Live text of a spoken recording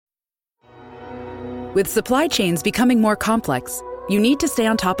With supply chains becoming more complex, you need to stay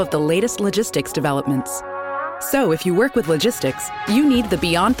on top of the latest logistics developments. So if you work with logistics, you need the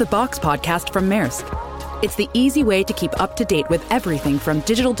Beyond the Box podcast from Maersk. It's the easy way to keep up to date with everything from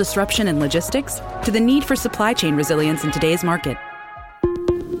digital disruption in logistics to the need for supply chain resilience in today's market.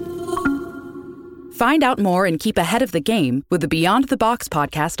 Find out more and keep ahead of the game with the Beyond the Box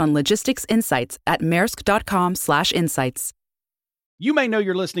podcast on logistics insights at maersk.com/insights. You may know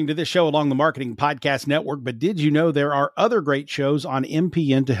you're listening to this show along the Marketing Podcast Network, but did you know there are other great shows on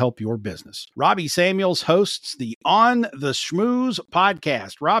MPN to help your business? Robbie Samuels hosts the On the Schmooze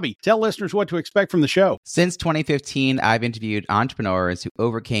podcast. Robbie, tell listeners what to expect from the show. Since 2015, I've interviewed entrepreneurs who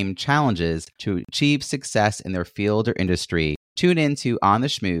overcame challenges to achieve success in their field or industry. Tune in to On the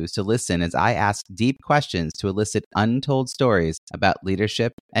Schmooze to listen as I ask deep questions to elicit untold stories about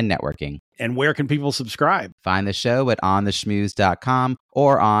leadership and networking. And where can people subscribe? Find the show at ontheschmooze.com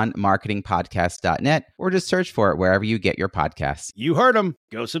or on marketingpodcast.net, or just search for it wherever you get your podcasts. You heard them.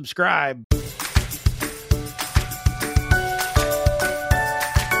 Go subscribe.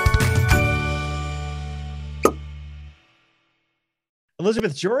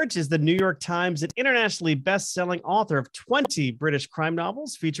 Elizabeth George is the New York Times and internationally best-selling author of 20 British crime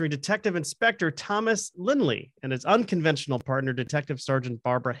novels featuring Detective Inspector Thomas Linley and his unconventional partner, Detective Sergeant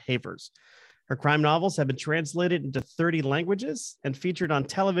Barbara Havers. Her crime novels have been translated into 30 languages and featured on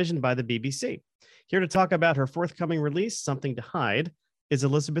television by the BBC. Here to talk about her forthcoming release, Something to Hide, is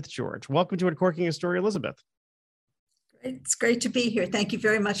Elizabeth George. Welcome to Uncorking a Story, Elizabeth. It's great to be here. Thank you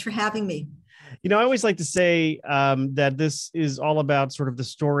very much for having me. You know, I always like to say that this is all about sort of the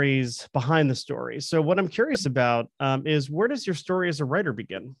stories behind the stories. So what I'm curious about is, where does your story as a writer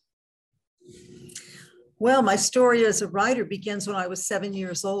begin? Well, my story as a writer begins when I was 7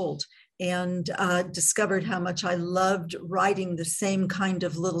 years old and discovered how much I loved writing the same kind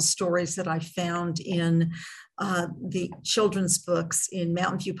of little stories that I found in the children's books in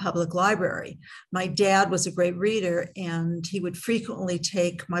Mountain View Public Library. My dad was a great reader, and he would frequently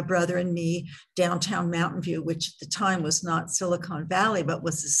take my brother and me downtown Mountain View, which at the time was not Silicon Valley, but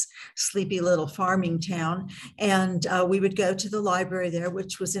was this sleepy little farming town. And we would go to the library there,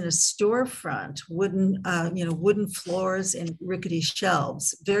 which was in a storefront, wooden floors and rickety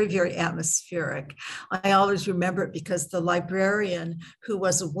shelves, very, very atmospheric. I always remember it because the librarian, who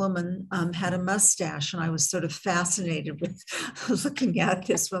was a woman, had a mustache, and I was sort of fascinated with looking at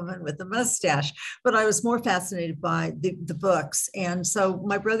this woman with a mustache, but I was more fascinated by the books. And so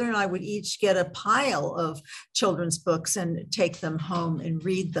my brother and I would each get a pile of children's books and take them home and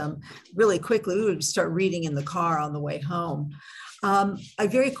read them really quickly. We would start reading in the car on the way home. I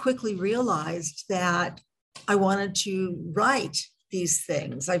very quickly realized that I wanted to write these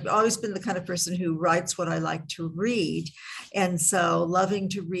things. I've always been the kind of person who writes what I like to read. And so loving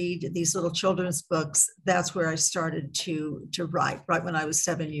to read these little children's books, that's where I started to write, right when I was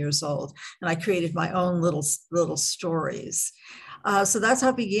 7 years old. And I created my own little stories. So that's how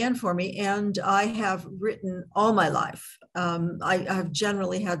it began for me. And I have written all my life. I've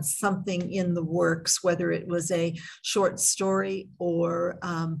generally had something in the works, whether it was a short story or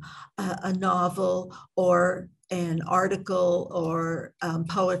a novel or an article or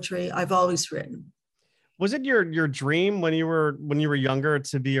poetry. I've always written. Was it your dream when you were younger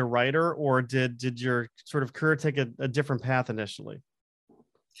to be a writer, or did your sort of career take a different path initially?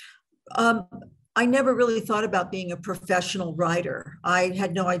 I never really thought about being a professional writer. I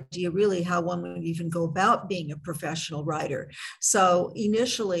had no idea really how one would even go about being a professional writer. So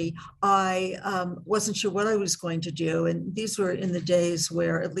initially, I wasn't sure what I was going to do. And these were in the days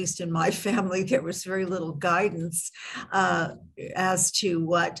where, at least in my family, there was very little guidance as to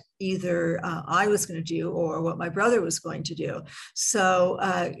what either I was going to do or what my brother was going to do. So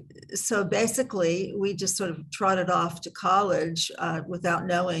basically, we just sort of trotted off to college without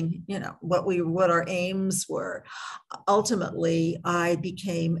knowing, what our aims were. Ultimately, I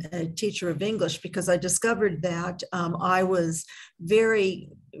became a teacher of English because I discovered that I was very,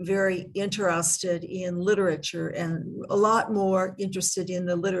 very interested in literature, and a lot more interested in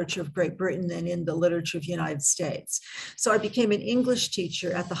the literature of Great Britain than in the literature of the United States. So I became an English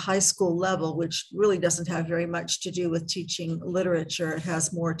teacher at the high school level, which really doesn't have very much to do with teaching literature. It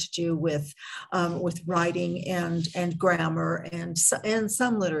has more to do with writing and grammar and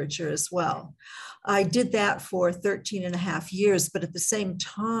some literature as well. I did that for 13 and a half years, but at the same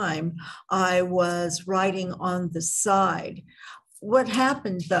time, I was writing on the side. What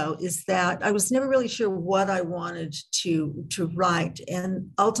happened, though, is that I was never really sure what I wanted to write. And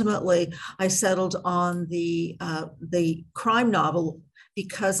ultimately, I settled on the crime novel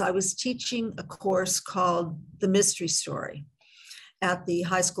because I was teaching a course called The Mystery Story. at the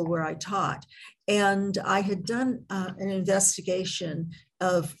high school where I taught. And I had done an investigation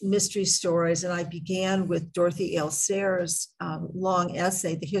of mystery stories, and I began with Dorothy L. Sayre's long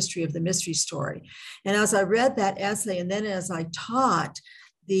essay, The History of the Mystery Story. And as I read that essay, and then as I taught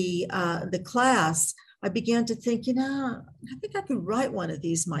the class, I began to think, I think I could write one of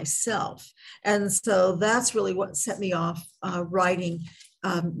these myself. And so that's really what set me off writing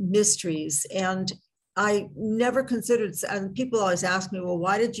mysteries. And I never considered, and people always ask me, well,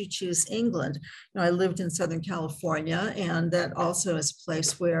 why did you choose England? I lived in Southern California, and that also is a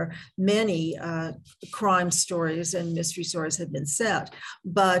place where many crime stories and mystery stories have been set.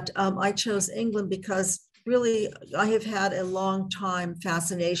 But I chose England because really I have had a long time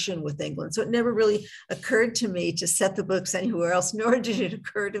fascination with England. So it never really occurred to me to set the books anywhere else, nor did it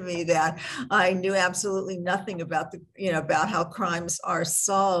occur to me that I knew absolutely nothing about about how crimes are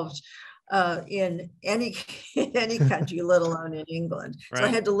solved in any country, let alone in England. Right. So I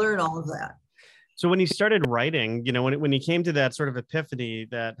had to learn all of that. So when you started writing, when you came to that sort of epiphany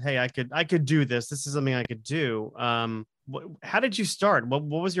that, hey, I could do this. This is something I could do. How did you start? What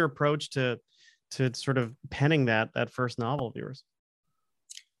was your approach to sort of penning that first novel of yours?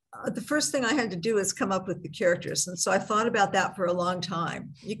 The first thing I had to do is come up with the characters. And so I thought about that for a long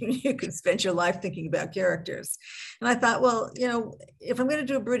time. You can spend your life thinking about characters. And I thought, well, if I'm going to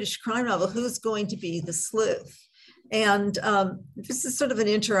do a British crime novel, who's going to be the sleuth? And this is sort of an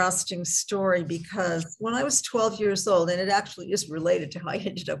interesting story because when I was 12 years old, and it actually is related to how I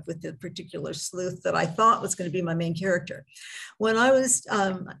ended up with the particular sleuth that I thought was going to be my main character. When I was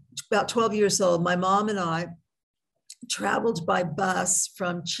about 12 years old, my mom and I traveled by bus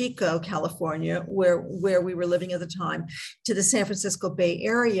from Chico, California, where we were living at the time, to the San Francisco Bay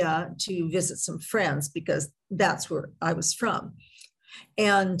Area to visit some friends because that's where I was from.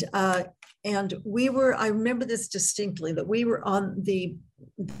 And we were, I remember this distinctly, that we were on the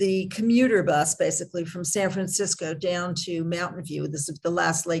commuter bus, basically from San Francisco down to Mountain View. This is the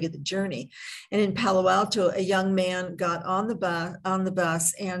last leg of the journey. And in Palo Alto, a young man got on the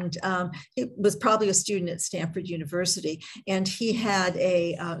bus, and he was probably a student at Stanford University. And he had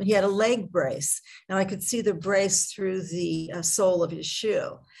a leg brace, and I could see the brace through the sole of his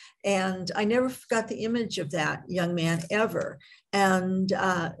shoe. And I never forgot the image of that young man ever. And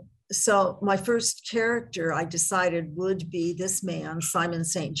so my first character, I decided, would be this man, Simon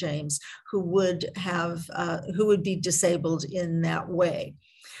St. James, who would be disabled in that way.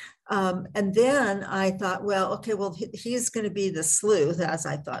 And then I thought, he's going to be the sleuth, as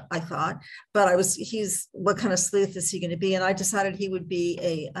I thought, but what kind of sleuth is he going to be? And I decided he would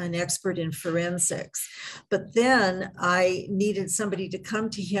be an expert in forensics. But then I needed somebody to come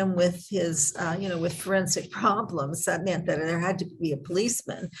to him with his, with forensic problems. That meant that there had to be a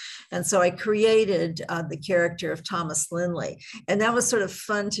policeman. And so I created the character of Thomas Linley. And that was sort of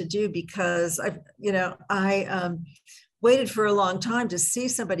fun to do because I waited for a long time to see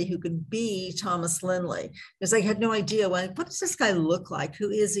somebody who could be Thomas Linley, because I had no idea what does this guy look like? Who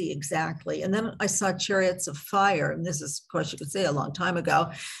is he exactly? And then I saw Chariots of Fire, and this is, of course, you could say a long time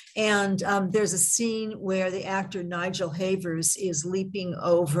ago. And there's a scene where the actor Nigel Havers is leaping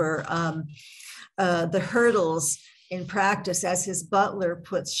over the hurdles in practice as his butler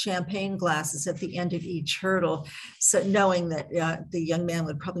puts champagne glasses at the end of each hurdle, so knowing that the young man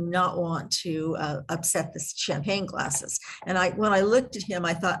would probably not want to upset the champagne glasses. And when I looked at him,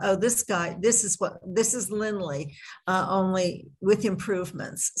 I thought, oh, this guy, this is Linley, only with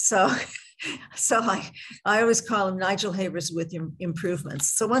improvements. So I always call him Nigel Havers with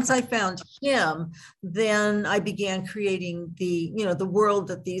improvements. So once I found him, then I began creating the world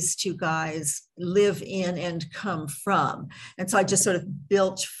that these two guys live in and come from. And so I just sort of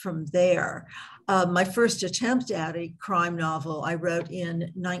built from there. My first attempt at a crime novel I wrote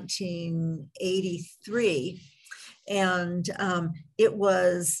in 1983, and it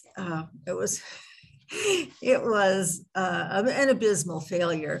was an abysmal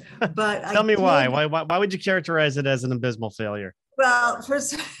failure. But tell me why. Why would you characterize it as an abysmal failure? Well,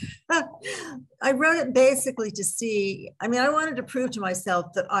 first, I wrote it basically to see, I wanted to prove to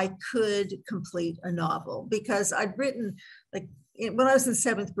myself that I could complete a novel, because I'd written, when I was in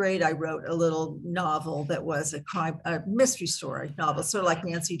 7th grade, I wrote a little novel that was a mystery story novel, sort of like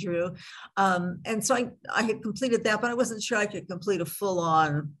Nancy Drew. And so I had completed that, but I wasn't sure I could complete a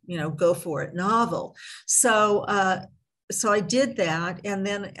full-on, go for it novel. So I did that, and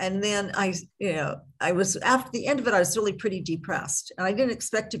then I was, after the end of it, I was really pretty depressed, and I didn't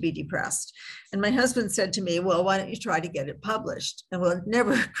expect to be depressed. And my husband said to me, well, why don't you try to get it published? And well, it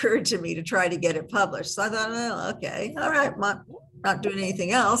never occurred to me to try to get it published. So I thought, oh, okay, all right, not doing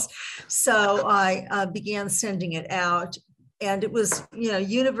anything else. So I began sending it out. and it was,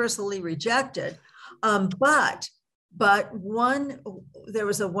 universally rejected. But there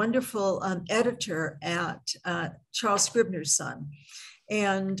was a wonderful editor at Charles Scribner's Son,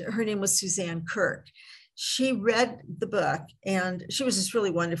 and her name was Suzanne Kirk. She read the book, and she was just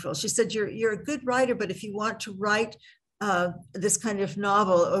really wonderful. She said, "You're a good writer, but if you want to write this kind of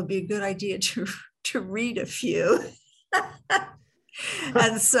novel, it would be a good idea to read a few."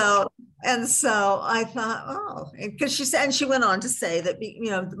 and so I thought, oh, because she said, and she went on to say that,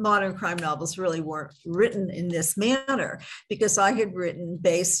 modern crime novels really weren't written in this manner, because I had written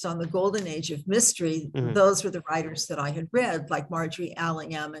based on the golden age of mystery. Mm-hmm. Those were the writers that I had read, like Marjorie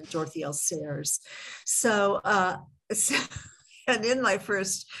Allingham and Dorothy L. Sayers. And in my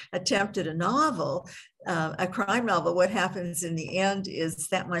first attempt at a novel, a crime novel, what happens in the end is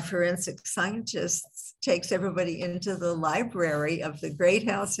that my forensic scientist takes everybody into the library of the great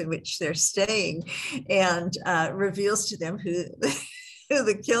house in which they're staying, and reveals to them who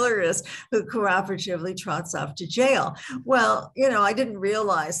the killer is, who cooperatively trots off to jail. Well, I didn't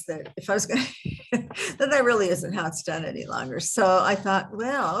realize that if I was going that really isn't how it's done any longer. So I thought,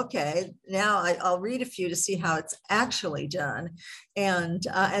 well, okay, now I'll read a few to see how it's actually done. And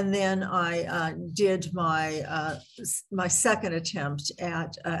then I did my second attempt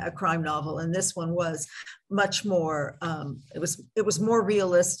at a crime novel, and this one was much more. It was more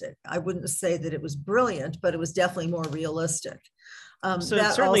realistic. I wouldn't say that it was brilliant, but it was definitely more realistic. So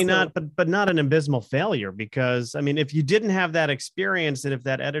it's certainly not, but not an abysmal failure, because I mean, if you didn't have that experience, and if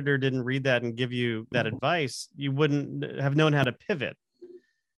that editor didn't read that and give you that advice, you wouldn't have known how to pivot.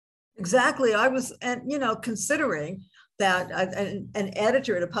 Exactly. I was, and considering that an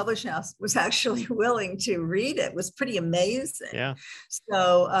editor at a publishing house was actually willing to read it was pretty amazing. Yeah.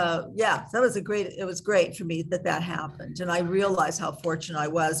 So it was great for me that happened, and I realized how fortunate I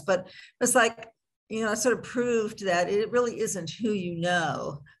was. But it's like, I sort of proved that it really isn't who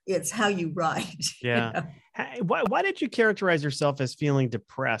it's how you write. Yeah. Why did you characterize yourself as feeling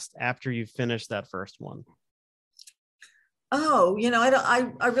depressed after you finished that first one? Oh,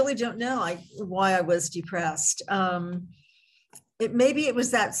 I really don't know why I was depressed. Maybe it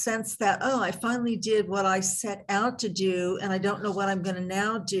was that sense that, I finally did what I set out to do, and I don't know what I'm going to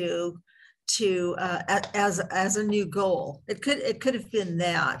now do to as a new goal. It could have been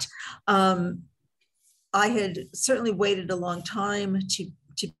that. I had certainly waited a long time to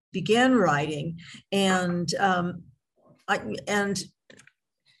begin writing, and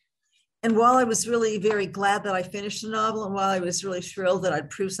while I was really very glad that I finished the novel, and while I was really thrilled that I'd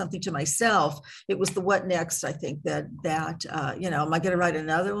proved something to myself, it was the what next. I think that am I going to write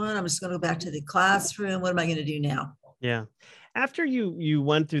another one? I'm just going to go back to the classroom. What am I going to do now? Yeah. After you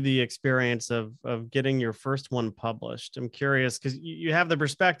went through the experience of getting your first one published, I'm curious, because you have the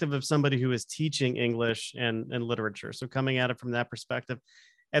perspective of somebody who is teaching English and literature. So coming at it from that perspective,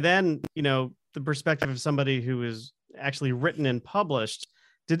 and then, the perspective of somebody who is actually written and published,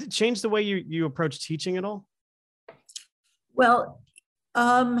 did it change the way you approach teaching at all? Well,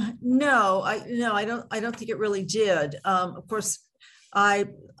 no, I don't think it really did. Of course,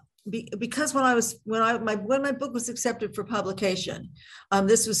 because when my book was accepted for publication,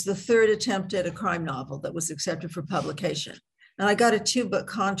 this was the third attempt at a crime novel that was accepted for publication. And I got a 2-book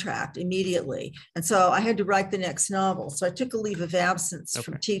contract immediately. And so I had to write the next novel. So I took a leave of absence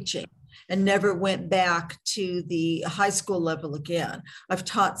from teaching and never went back to the high school level again. I've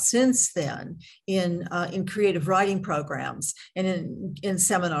taught since then in creative writing programs and in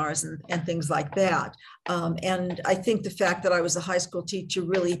seminars and things like that. And I think the fact that I was a high school teacher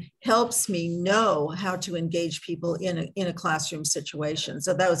really helps me know how to engage people in a classroom situation.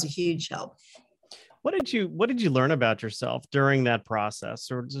 So that was a huge help. What did you learn about yourself during that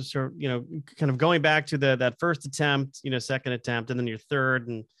process, or just, kind of going back to that first attempt, second attempt, and then your third,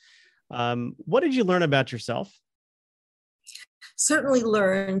 and what did you learn about yourself? Certainly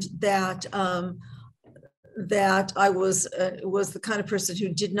learned that I was the kind of person who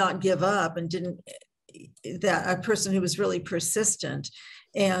did not give up, and a person who was really persistent.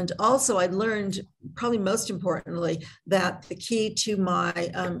 And also I learned, probably most importantly, that the key to my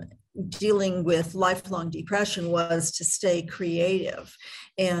dealing with lifelong depression was to stay creative.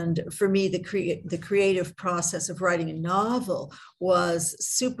 And for me, the creative process of writing a novel was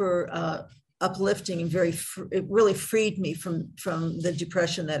super uplifting and it really freed me from the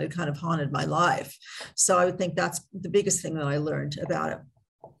depression that had kind of haunted my life. So I would think that's the biggest thing that I learned about it.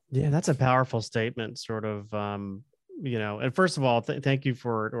 Yeah, that's a powerful statement, sort of, and first of all, thank you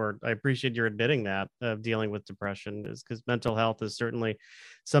or I appreciate your admitting that of dealing with depression, is because mental health is certainly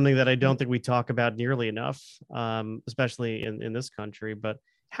something that I don't think we talk about nearly enough, especially in this country. But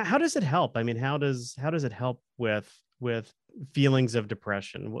how does it help? I mean, how does it help with with feelings of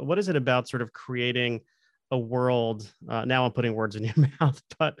depression? What is it about sort of creating a world? Now I'm putting words in your mouth,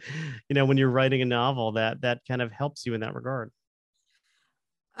 but when you're writing a novel, that kind of helps you in that regard.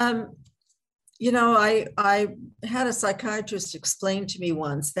 I had a psychiatrist explain to me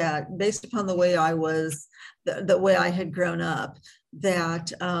once that based upon the way I was, the way I had grown up,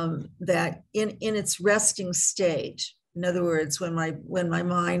 that that in its resting state, in other words, when my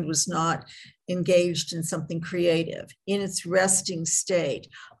mind was not engaged in something creative, in its resting state,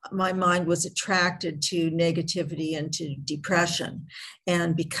 my mind was attracted to negativity and to depression.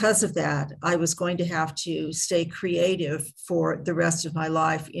 And because of that, I was going to have to stay creative for the rest of my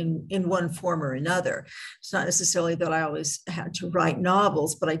life in one form or another. It's not necessarily that I always had to write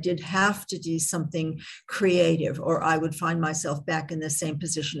novels, but I did have to do something creative, or I would find myself back in the same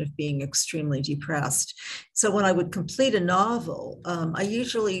position of being extremely depressed. So when I would complete a novel, I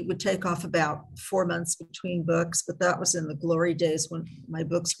usually would take off about 4 months between books, but that was in the glory days when my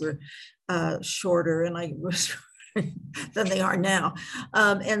books were shorter and I was than they are now.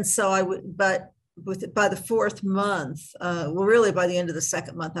 And so I would, but by the fourth month, really by the end of the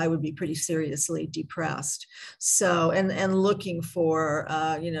second month, I would be pretty seriously depressed. So, and looking for,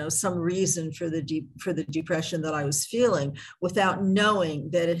 some reason for the depression that I was feeling, without knowing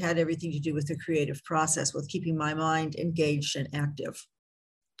that it had everything to do with the creative process, with keeping my mind engaged and active.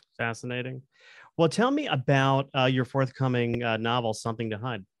 Fascinating. Well, tell me about your forthcoming novel, Something to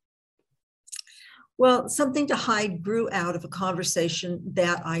Hide. Well, Something to Hide grew out of a conversation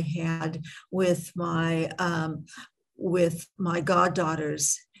that I had with my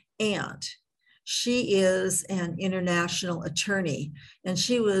goddaughter's aunt. She is an international attorney, and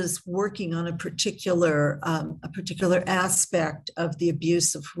she was working on a particular aspect of the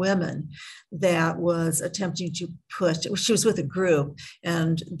abuse of women that was attempting to put. She was with a group,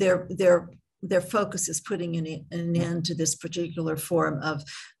 and their focus is putting an end to this particular form of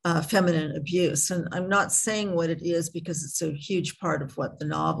feminine abuse. And I'm not saying what it is because it's a huge part of what the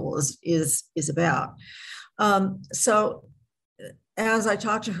novel is about. So as I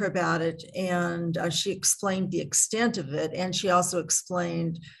talked to her about it, and she explained the extent of it, and she also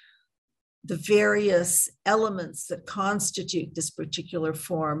explained the various elements that constitute this particular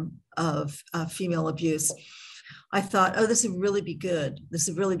form of female abuse, I thought, oh, this would really be good. This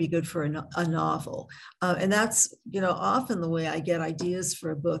would really be good for a novel. And that's, often the way I get ideas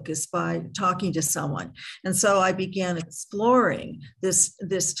for a book is by talking to someone. And so I began exploring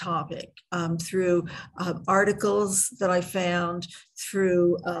this topic through articles that I found,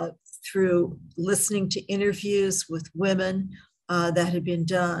 through listening to interviews with women that had been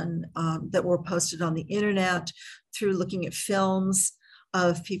done, that were posted on the internet, through looking at films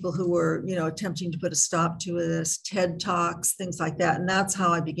of people who were, attempting to put a stop to this, TED Talks, things like that. And that's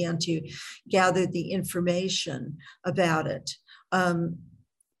how I began to gather the information about it. And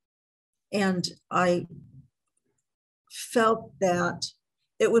I felt that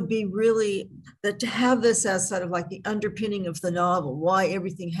it would be really, that to have this as sort of like the underpinning of the novel, why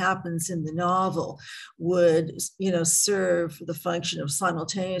everything happens in the novel, would, serve the function of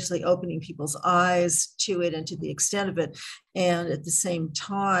simultaneously opening people's eyes to it and to the extent of it, and at the same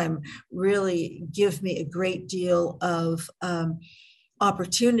time really give me a great deal of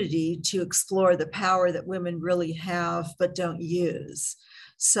opportunity to explore the power that women really have but don't use.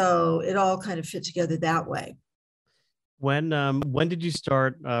 So it all kind of fit together that way. When did you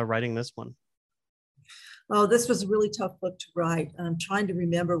start writing this one? Oh, this was a really tough book to write. I'm trying to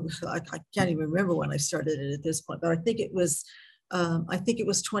remember. I can't even remember when I started it at this point, but I think it was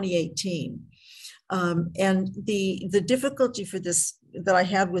 2018. And the difficulty for this that I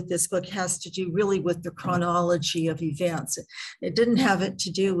had with this book has to do really with the chronology of events. It didn't have it to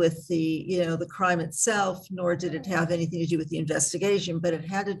do with the crime itself, nor did it have anything to do with the investigation, but it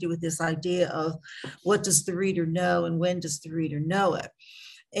had to do with this idea of what does the reader know and when does the reader know it.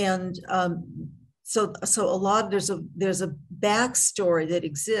 And so a lot, there's a backstory that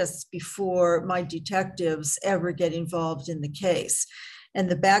exists before my detectives ever get involved in the case. And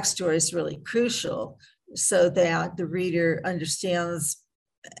the backstory is really crucial so that the reader understands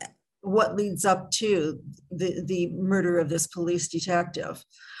what leads up to the murder of this police detective.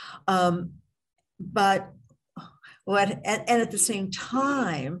 And at the same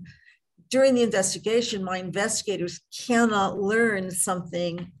time, during the investigation, my investigators cannot learn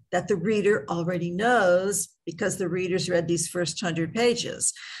something that the reader already knows because the reader's read these first 100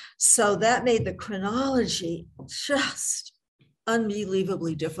 pages. So that made the chronology just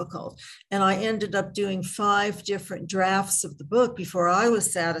unbelievably difficult. And I ended up doing 5 different drafts of the book before I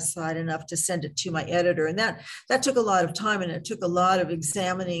was satisfied enough to send it to my editor. And that took a lot of time, and it took a lot of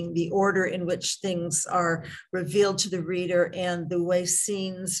examining the order in which things are revealed to the reader and the way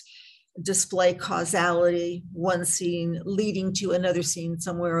scenes display causality, one scene leading to another scene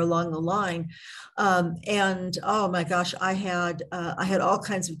somewhere along the line. And oh my gosh, I had all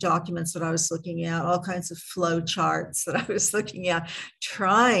kinds of documents that I was looking at, all kinds of flow charts that I was looking at,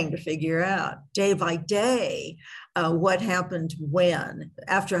 trying to figure out day by day what happened when,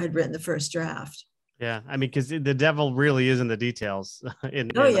 after I had written the first draft. Yeah, I mean, because the devil really is in the details in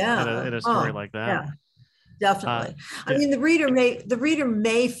a story like that. Yeah. Definitely. I mean, the reader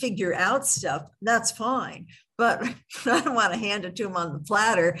may figure out stuff. That's fine, but I don't want to hand it to them on the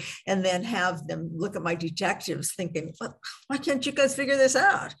platter and then have them look at my detectives thinking, well, why can't you guys figure this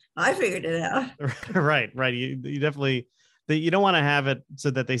out? I figured it out. Right. You definitely, you don't want to have it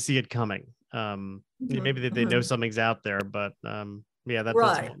so that they see it coming. Maybe that they know something's out there, but that's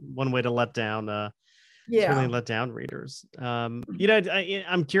one way to let down. Certainly let down readers. I'm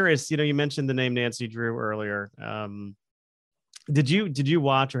curious. You mentioned the name Nancy Drew earlier. Did you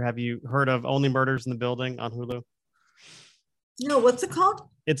watch or have you heard of Only Murders in the Building on Hulu? No, what's it called?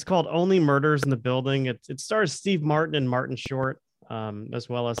 It's called Only Murders in the Building. It stars Steve Martin and Martin Short, as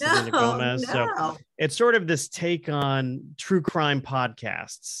well as Selena Gomez. No. So it's sort of this take on true crime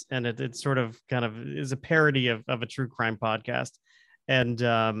podcasts, and it sort of kind of is a parody of a true crime podcast. And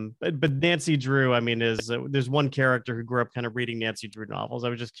but Nancy Drew, I mean, there's one character who grew up kind of reading Nancy Drew novels. I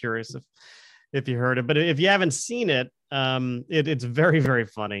was just curious if you heard it, but if you haven't seen it, it's very, very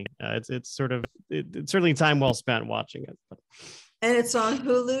funny. It's certainly time well spent watching it. But. And it's on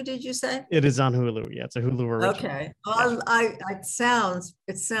Hulu, did you say? It is on Hulu. Yeah, it's a Hulu original. Okay. Well, it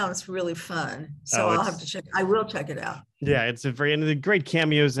sounds really fun. So I'll have to check. I will check it out. Yeah, and the great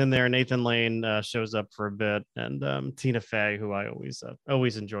cameos in there. Nathan Lane shows up for a bit, and Tina Fey, who I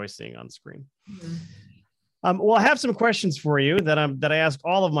always enjoy seeing on screen. Mm-hmm. Well, I have some questions for you that I ask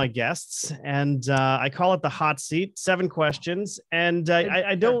all of my guests, and I call it the hot seat. 7 questions, and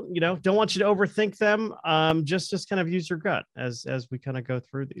I don't want you to overthink them. Just kind of use your gut as we kind of go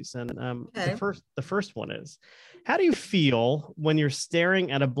through these. And the first one is, how do you feel when you're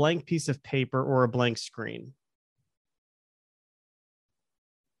staring at a blank piece of paper or a blank screen?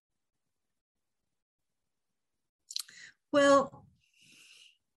 Well,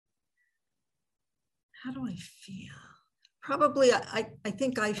 how do I feel? Probably, I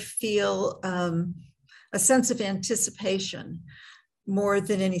think I feel a sense of anticipation more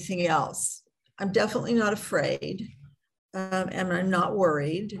than anything else. I'm definitely not afraid, and I'm not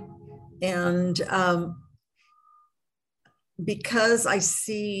worried. And because I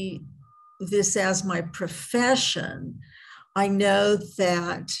see this as my profession, I know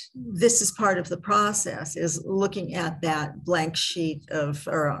that this is part of the process, is looking at that blank sheet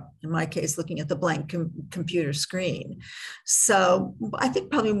or in my case, looking at the blank computer screen. So I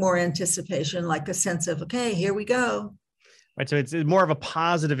think probably more anticipation, like a sense of, okay, here we go. Right. So it's more of a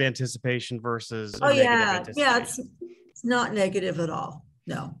positive anticipation versus a negative anticipation. Yeah, it's not negative at all.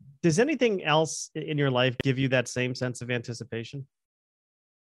 No. Does anything else in your life give you that same sense of anticipation?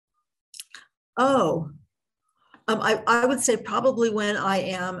 I would say probably when I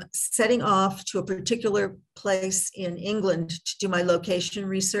am setting off to a particular place in England to do my location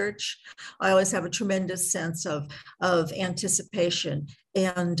research, I always have a tremendous sense of anticipation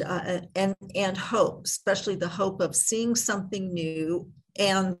and hope, especially the hope of seeing something new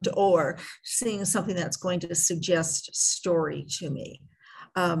or seeing something that's going to suggest story to me.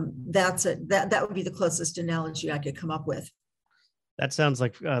 That would be the closest analogy I could come up with. That sounds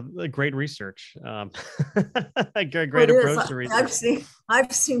like great research. A great approach to research.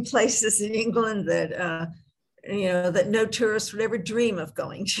 I've seen places in England that that no tourist would ever dream of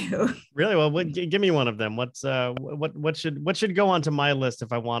going to. Really? Well, give me one of them. What should go onto my list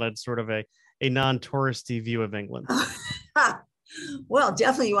if I wanted sort of a non-touristy view of England? Well,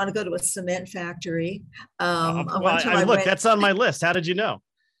 definitely you want to go to a cement factory. That's on my list. How did you know?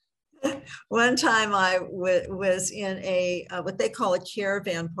 One time I was in a what they call a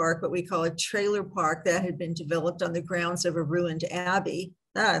caravan park, but we call a trailer park that had been developed on the grounds of a ruined abbey.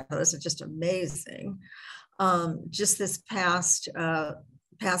 I thought it was just amazing. Just this past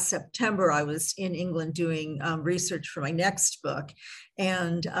past September, I was in England doing research for my next book,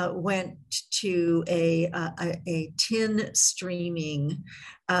 and went to a tin streaming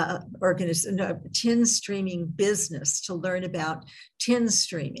tin streaming business to learn about tin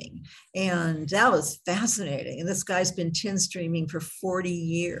streaming, and that was fascinating. And this guy's been tin streaming for 40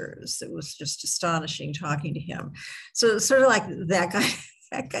 years. It was just astonishing talking to him. So it's sort of like that guy.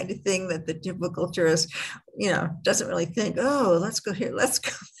 That kind of thing that the typical tourist, doesn't really think, oh, let's go here. Let's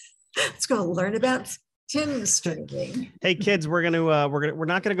go learn about tin streaming. Hey kids, we're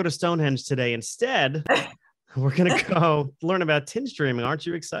not gonna go to Stonehenge today. Instead, we're gonna go learn about tin streaming. Aren't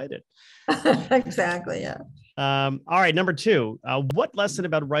you excited? Exactly. Yeah. All right, number 2. What lesson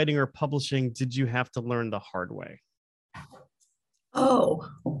about writing or publishing did you have to learn the hard way? Oh,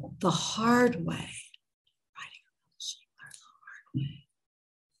 the hard way.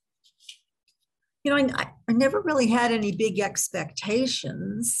 I never really had any big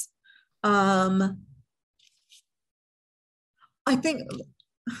expectations. I think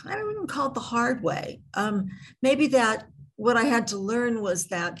I don't even call it the hard way. Maybe that what I had to learn was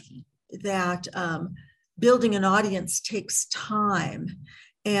that building an audience takes time,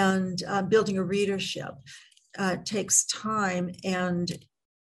 and building a readership takes time, and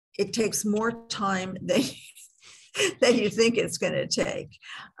it takes more time than you think it's going to take.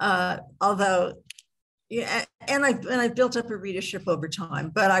 Although. Yeah, and I've built up a readership over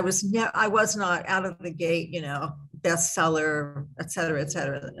time, but I was not out of the gate, bestseller, et cetera, et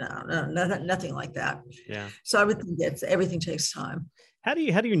cetera. No, nothing like that. Yeah. So I would think everything takes time. How do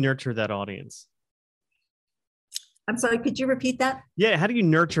you nurture that audience? I'm sorry, could you repeat that? Yeah. How do you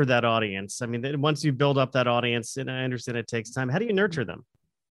nurture that audience? I mean, once you build up that audience, and I understand it takes time, how do you nurture them?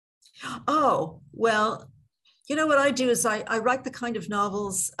 Oh, well, what I do is I write the kind of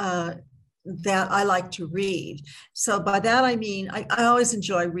novels that I like to read. So by that, I mean, I always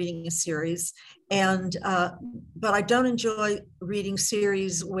enjoy reading a series, but I don't enjoy reading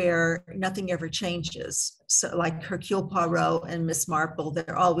series where nothing ever changes. So like Hercule Poirot and Miss Marple,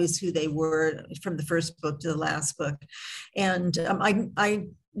 they're always who they were from the first book to the last book. And I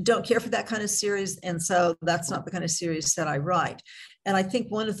don't care for that kind of series. And so that's not the kind of series that I write. And I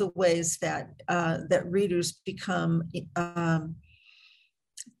think one of the ways that readers become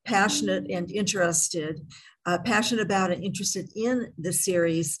passionate and passionate about and interested in the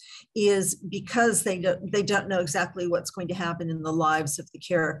series is because they don't know exactly what's going to happen in the lives of the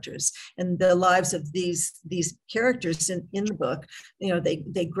characters, and the lives of these characters in the book.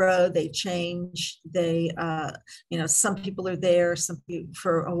 They grow, they change, some people are there, some people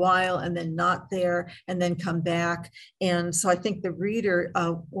for a while and then not there and then come back. And so I think the reader,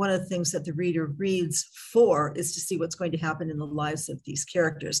 one of the things that the reader reads for is to see what's going to happen in the lives of these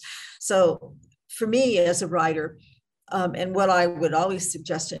characters. So for me as a writer, and what I would always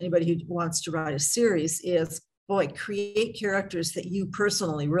suggest to anybody who wants to write a series is, create characters that you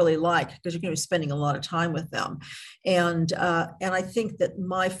personally really like, because you're going to be spending a lot of time with them. And I think that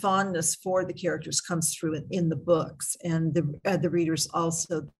my fondness for the characters comes through in the books, and the readers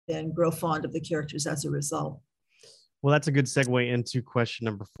also then grow fond of the characters as a result. Well, that's a good segue into question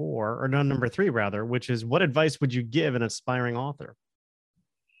number 3 rather, which is, what advice would you give an aspiring author?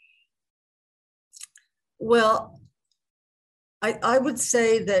 Well, I would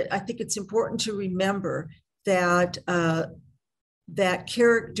say that I think it's important to remember that that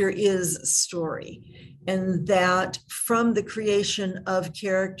character is story, and that from the creation of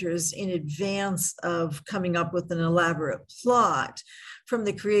characters in advance of coming up with an elaborate plot, from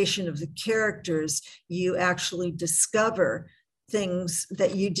the creation of the characters, you actually discover things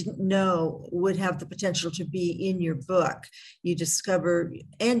that you didn't know would have the potential to be in your book. You discover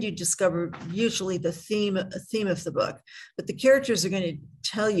usually the theme of the book, but the characters are going to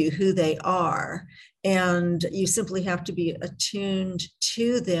tell you who they are, and you simply have to be attuned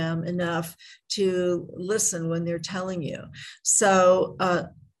to them enough to listen when they're telling you. So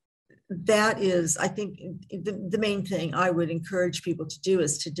that is, I think, the main thing I would encourage people to do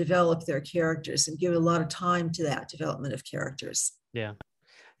is to develop their characters and give a lot of time to that development of characters. Yeah.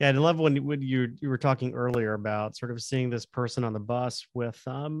 Yeah. I love when you were talking earlier about sort of seeing this person on the bus with,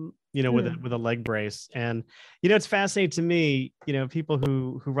 with a leg brace. And, it's fascinating to me, people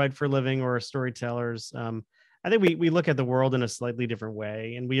who write for a living or are storytellers. I think we look at the world in a slightly different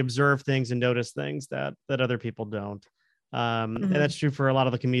way, and we observe things and notice things that other people don't. And that's true for a lot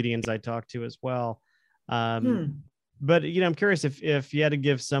of the comedians I talk to as well. But, I'm curious if you had to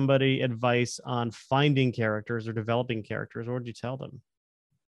give somebody advice on finding characters or developing characters, what would you tell them?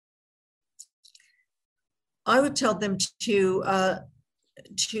 I would tell them to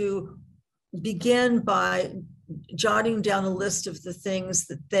begin by jotting down a list of the things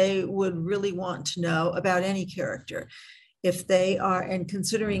that they would really want to know about any character. If they are, and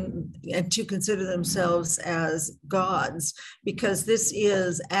to consider themselves as gods, because this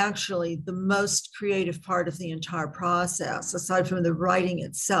is actually the most creative part of the entire process, aside from the writing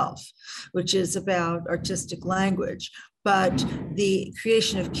itself, which is about artistic language. But the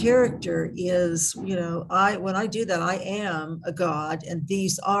creation of character is, when I do that, I am a god, and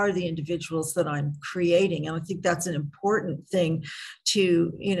these are the individuals that I'm creating. And I think that's an important thing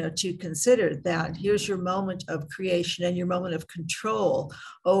to consider, that here's your moment of creation and your moment of control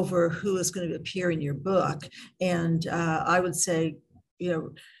over who is going to appear in your book. And I would say,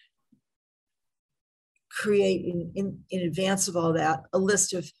 create in advance of all that a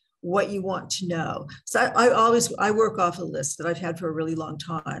list of what you want to know. So I work off a list that I've had for a really long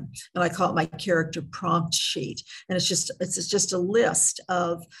time, and I call it my character prompt sheet. And it's just a list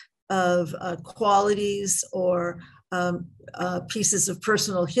of qualities or pieces of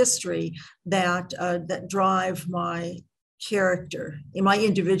personal history that drive my character, my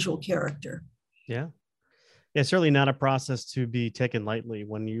individual character. Yeah. Yeah, certainly not a process to be taken lightly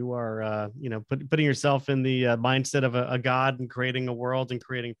when you are, putting yourself in the mindset of a god and creating a world and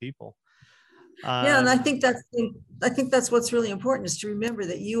creating people. Yeah, and I think that's what's really important, is to remember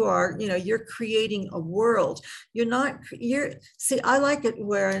that you're creating a world. I like it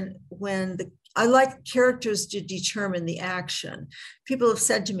I like characters to determine the action. People have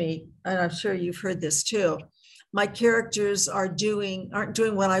said to me, and I'm sure you've heard this too, my characters aren't doing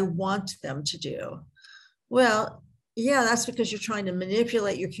what I want them to do. Well, yeah, that's because you're trying to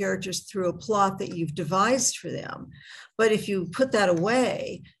manipulate your characters through a plot that you've devised for them. But if you put that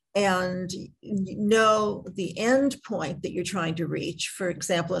away and know the end point that you're trying to reach, for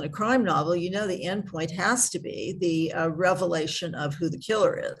example, in a crime novel, the end point has to be the revelation of who the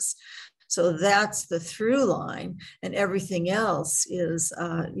killer is. So that's the through line, and everything else is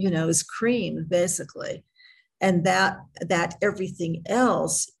cream, basically. And that everything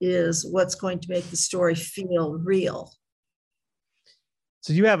else is what's going to make the story feel real.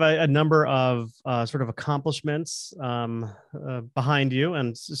 So you have a number of sort of accomplishments behind you,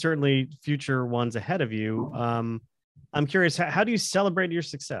 and certainly future ones ahead of you. I'm curious, how do you celebrate your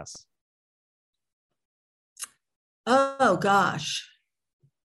success? Oh, gosh.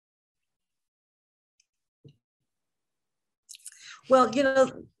 Well,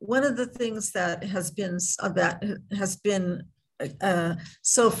 one of the things that has been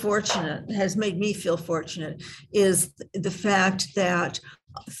so fortunate, has made me feel fortunate, is the fact that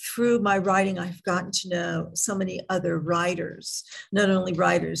through my writing, I've gotten to know so many other writers, not only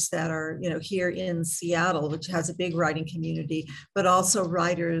writers that are, here in Seattle, which has a big writing community, but also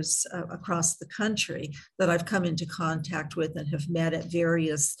writers across the country that I've come into contact with and have met at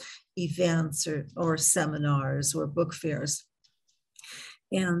various events or seminars or book fairs.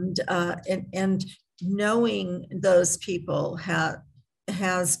 And knowing those people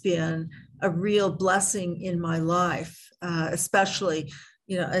has been a real blessing in my life, especially,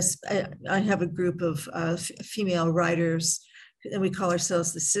 I have a group of female writers, and we call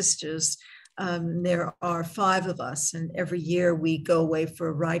ourselves the Sisters. There are 5 of us, and every year we go away for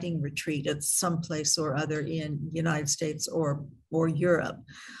a writing retreat at some place or other in the United States or Europe.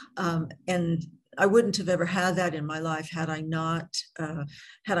 And I wouldn't have ever had that in my life had I not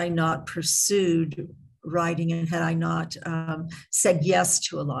pursued writing, and had I not said yes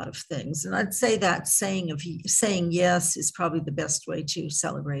to a lot of things. And I'd say that saying yes is probably the best way to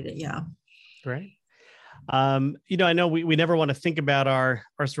celebrate it. Yeah. Great. I know we never want to think about our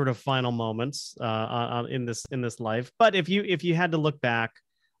sort of final moments in this life, but if you had to look back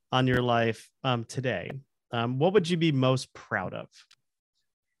on your life today, what would you be most proud of?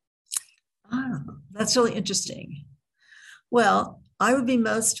 That's really interesting. Well, I would be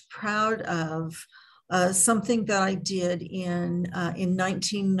most proud of something that I did in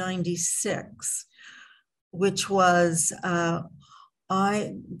 1996, which was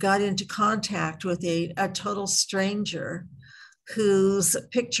I got into contact with a total stranger whose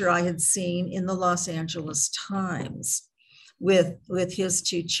picture I had seen in the Los Angeles Times with his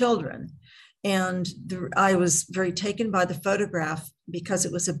 2 children. And I was very taken by the photograph because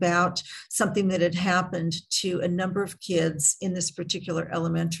it was about something that had happened to a number of kids in this particular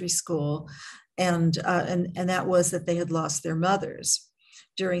elementary school. And that was that they had lost their mothers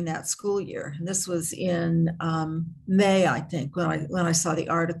during that school year. And this was in May, I think, when I saw the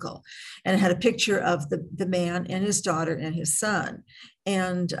article. And it had a picture of the man and his daughter and his son.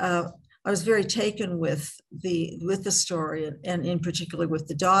 And I was very taken with the story, and in particular with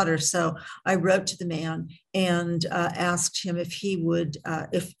the daughter. So I wrote to the man and asked him if he would,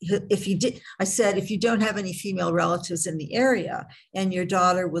 if he did. I said, if you don't have any female relatives in the area, and your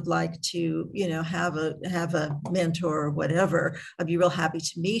daughter would like to, have a mentor or whatever, I'd be real happy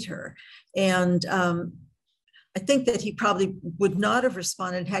to meet her. And I think that he probably would not have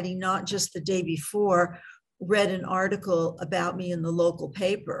responded had he not just the day before read an article about me in the local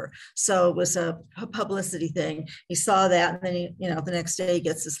paper. So it was a publicity thing. He saw that, and then he, the next day he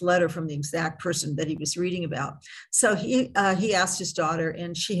gets this letter from the exact person that he was reading about. So he asked his daughter,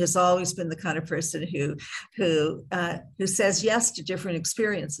 and she has always been the kind of person who says yes to different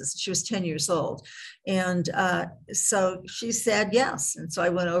experiences. She was 10 years old, and so she said yes. And so I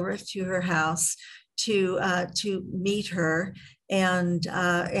went over to her house to meet her, and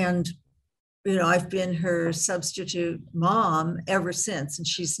I've been her substitute mom ever since, and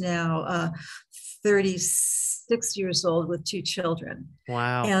she's now 36 years old with 2 children.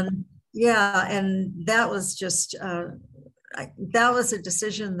 Wow. And that was just that was a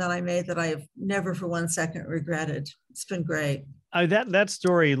decision that I made that I have never for one second regretted. It's been great. That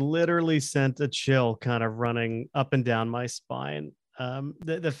story literally sent a chill kind of running up and down my spine.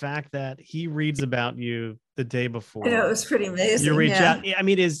 The fact that he reads about you the day before, it was pretty amazing. You reach out. I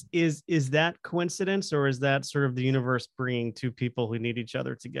mean, is that coincidence, or is that sort of the universe bringing 2 people who need each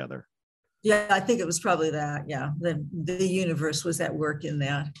other together? Yeah, I think it was probably that. Yeah, the universe was at work in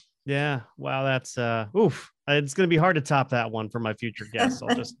that. Yeah. Wow. That's oof. It's going to be hard to top that one for my future guests.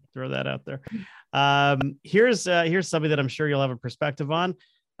 I'll just throw that out there. Here's something that I'm sure you'll have a perspective on.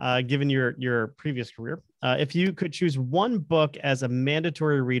 Given your previous career, if you could choose one book as a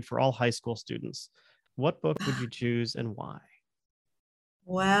mandatory read for all high school students, what book would you choose and why?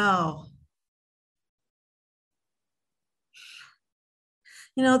 Wow.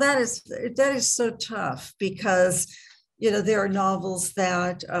 That is so tough, because, there are novels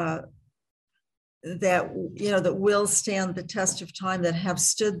that will stand the test of time, that have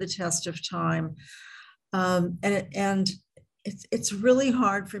stood the test of time. And it's really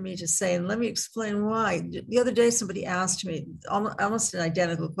hard for me to say, and let me explain why. The other day, somebody asked me almost an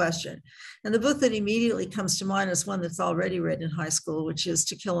identical question. And the book that immediately comes to mind is one that's already read in high school, which is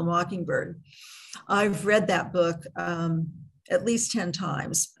To Kill a Mockingbird. I've read that book at least 10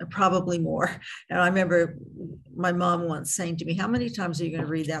 times, probably more. And I remember my mom once saying to me, how many times are you going to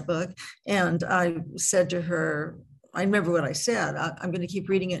read that book? And I said to her, I remember what I said. I'm going to keep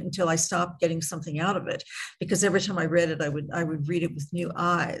reading it until I stop getting something out of it, because every time I read it, I would read it with new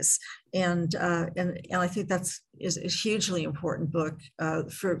eyes. And I think that's is a hugely important book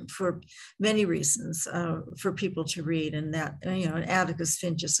for many reasons for people to read. And that, and Atticus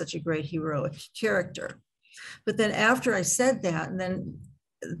Finch is such a great heroic character. But then after I said that, and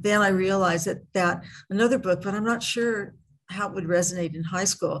then I realized that another book, but I'm not sure how it would resonate in high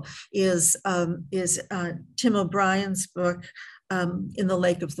school, is Tim O'Brien's book, In the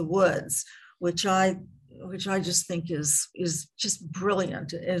Lake of the Woods, which I just think is just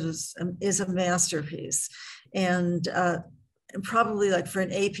brilliant. It is a masterpiece, and probably, like, for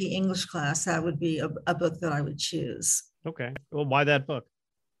an AP English class, that would be a book that I would choose. Okay, well, why that book?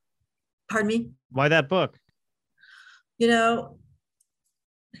 Pardon me? Why that book?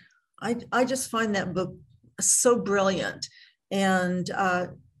 I just find that book so brilliant and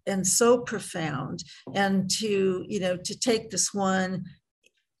so profound, and to take this one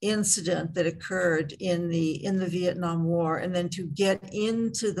incident that occurred in the Vietnam War, and then to get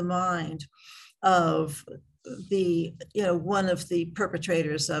into the mind of the one of the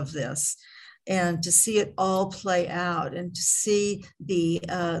perpetrators of this, and to see it all play out, and to see the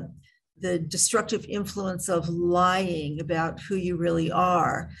destructive influence of lying about who you really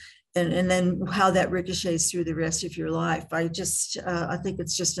are, and then how that ricochets through the rest of your life. I think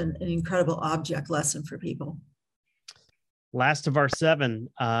it's just an incredible object lesson for people. Last of our 7.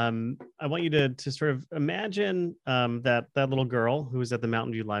 I want you to sort of imagine that little girl who was at the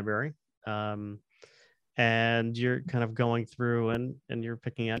Mountain View Library, and you're kind of going through and you're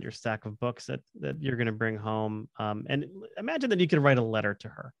picking out your stack of books that you're going to bring home. And imagine that you could write a letter to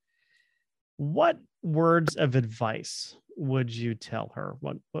her. What words of advice would you tell her?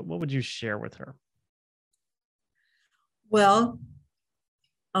 What would you share with her? Well,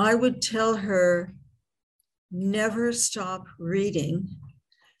 I would tell her, never stop reading,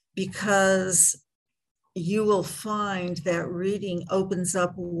 because you will find that reading opens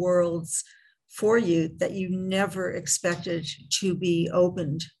up worlds for you that you never expected to be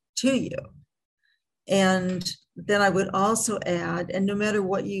opened to you. And then I would also add, and no matter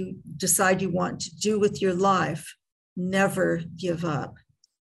what you decide you want to do with your life, never give up.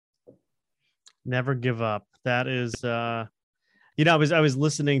 Never give up. That is, I was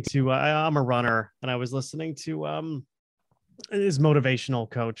listening to, I'm a runner, and I was listening to his motivational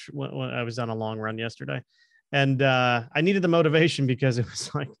coach when I was on a long run yesterday. And I needed the motivation because it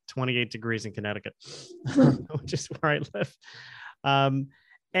was like 28 degrees in Connecticut, which is where I live.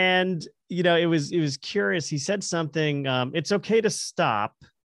 And, it was curious. He said something, it's okay to stop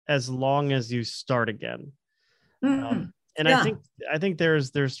as long as you start again. And yeah. I think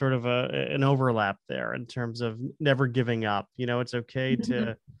there's sort of an overlap there in terms of never giving up. It's okay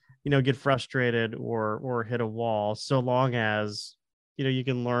to, get frustrated or hit a wall, so long as, you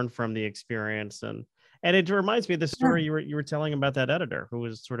can learn from the experience. And it reminds me of the story you were telling about that editor who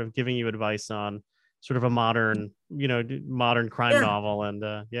was sort of giving you advice on sort of a modern crime novel. And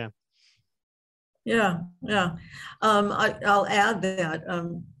I'll add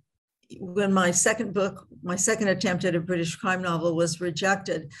that when my second attempt at a British crime novel was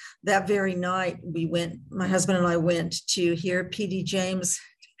rejected, that very night my husband and I went to hear P.D. James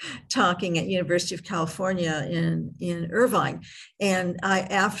talking at University of California in Irvine. And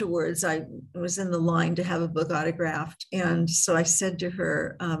afterwards, I was in the line to have a book autographed. And so I said to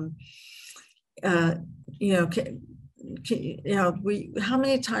her, how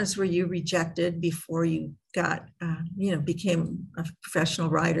many times were you rejected before you became a professional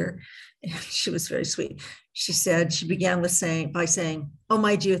writer? And she was very sweet. She began by saying, "Oh,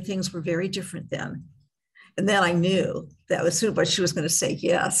 my dear, things were very different then." And then I knew that was soon, but she was going to say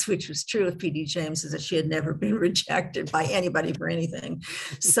yes, which was true of P.D. James, is that she had never been rejected by anybody for anything.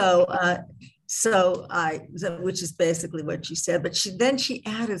 Which is basically what she said. But she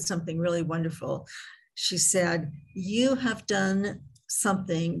added something really wonderful. She said, "You have done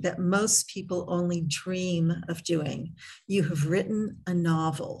something that most people only dream of doing. You have written a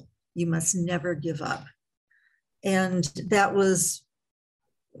novel. You must never give up." And that was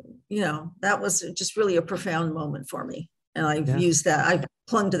just really a profound moment for me. And I've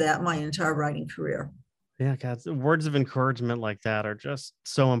clung to that my entire writing career. Yeah, God, words of encouragement like that are just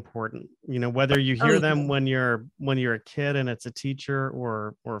so important. Whether you hear them when you're a kid and it's a teacher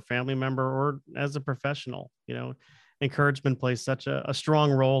or a family member or as a professional, encouragement plays such a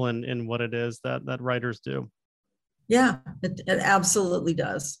strong role in what it is that writers do. Yeah, it absolutely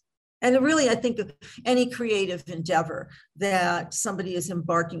does. And really, I think of any creative endeavor that somebody is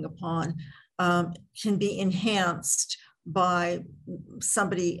embarking upon can be enhanced by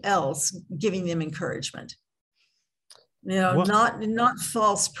somebody else giving them encouragement. Not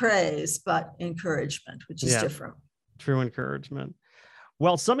false praise, but encouragement, which is different. True encouragement.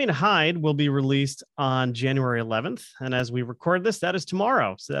 Well, Something to Hide will be released on January 11th. And as we record this, that is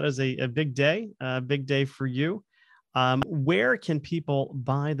tomorrow. So that is a big day for you. Where can people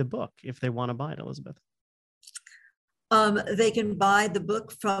buy the book if they want to buy it, Elizabeth? They can buy the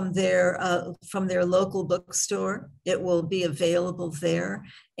book from their local bookstore. It will be available there,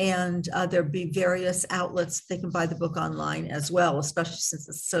 and there'll be various outlets. They can buy the book online as well, especially since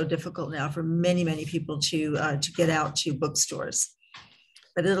it's so difficult now for many, many people to get out to bookstores.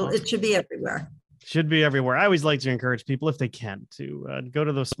 But it should be everywhere. Should be everywhere. I always like to encourage people, if they can, to go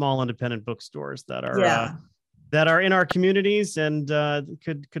to those small independent bookstores that are in our communities and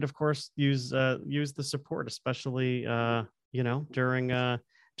could of course use the support, especially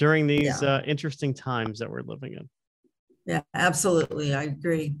during these interesting times that we're living in. Yeah, absolutely. I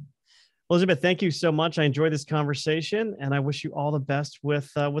agree. Elizabeth, thank you so much. I enjoyed this conversation, and I wish you all the best with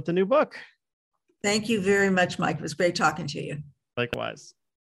the new book. Thank you very much, Mike. It was great talking to you. Likewise.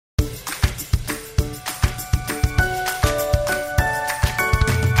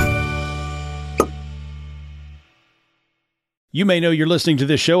 You may know you're listening to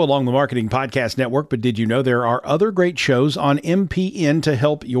this show along the Marketing Podcast Network, but did you know there are other great shows on MPN to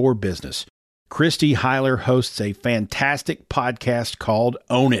help your business? Christy Heiler hosts a fantastic podcast called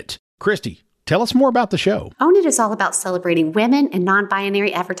Own It. Christy, tell us more about the show. Own It is all about celebrating women and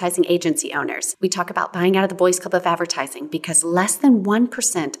non-binary advertising agency owners. We talk about buying out of the Boys Club of Advertising because less than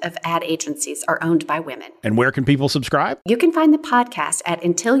 1% of ad agencies are owned by women. And where can people subscribe? You can find the podcast at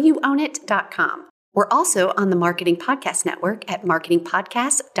untilyouownit.com. We're also on the Marketing Podcast Network at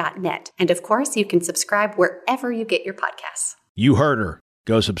marketingpodcast.net. And of course, you can subscribe wherever you get your podcasts. You heard her.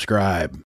 Go subscribe.